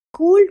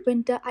cold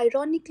winter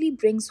ironically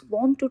brings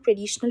warmth to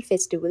traditional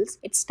festivals.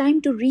 It's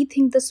time to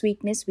rethink the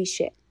sweetness we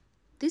share.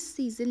 This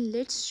season,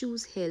 let's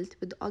choose health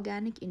with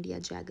Organic India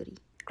Jaggery.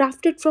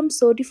 Crafted from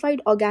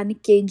certified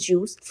organic cane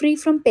juice, free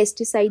from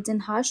pesticides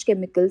and harsh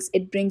chemicals,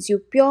 it brings you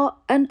pure,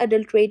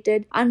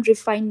 unadulterated,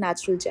 unrefined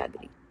natural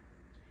jaggery.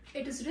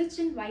 It is rich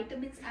in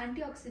vitamins,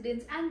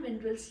 antioxidants, and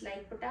minerals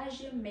like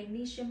potassium,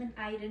 magnesium, and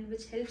iron,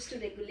 which helps to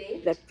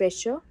regulate Blood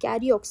pressure,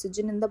 carry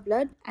oxygen in the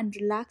blood, and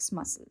relax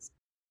muscles.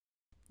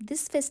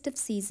 This festive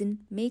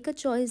season, make a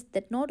choice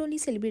that not only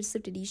celebrates the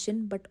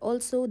tradition but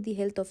also the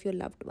health of your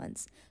loved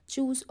ones.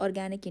 Choose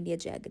Organic India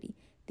Jaggery,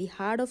 the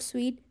heart of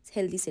sweet,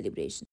 healthy celebration.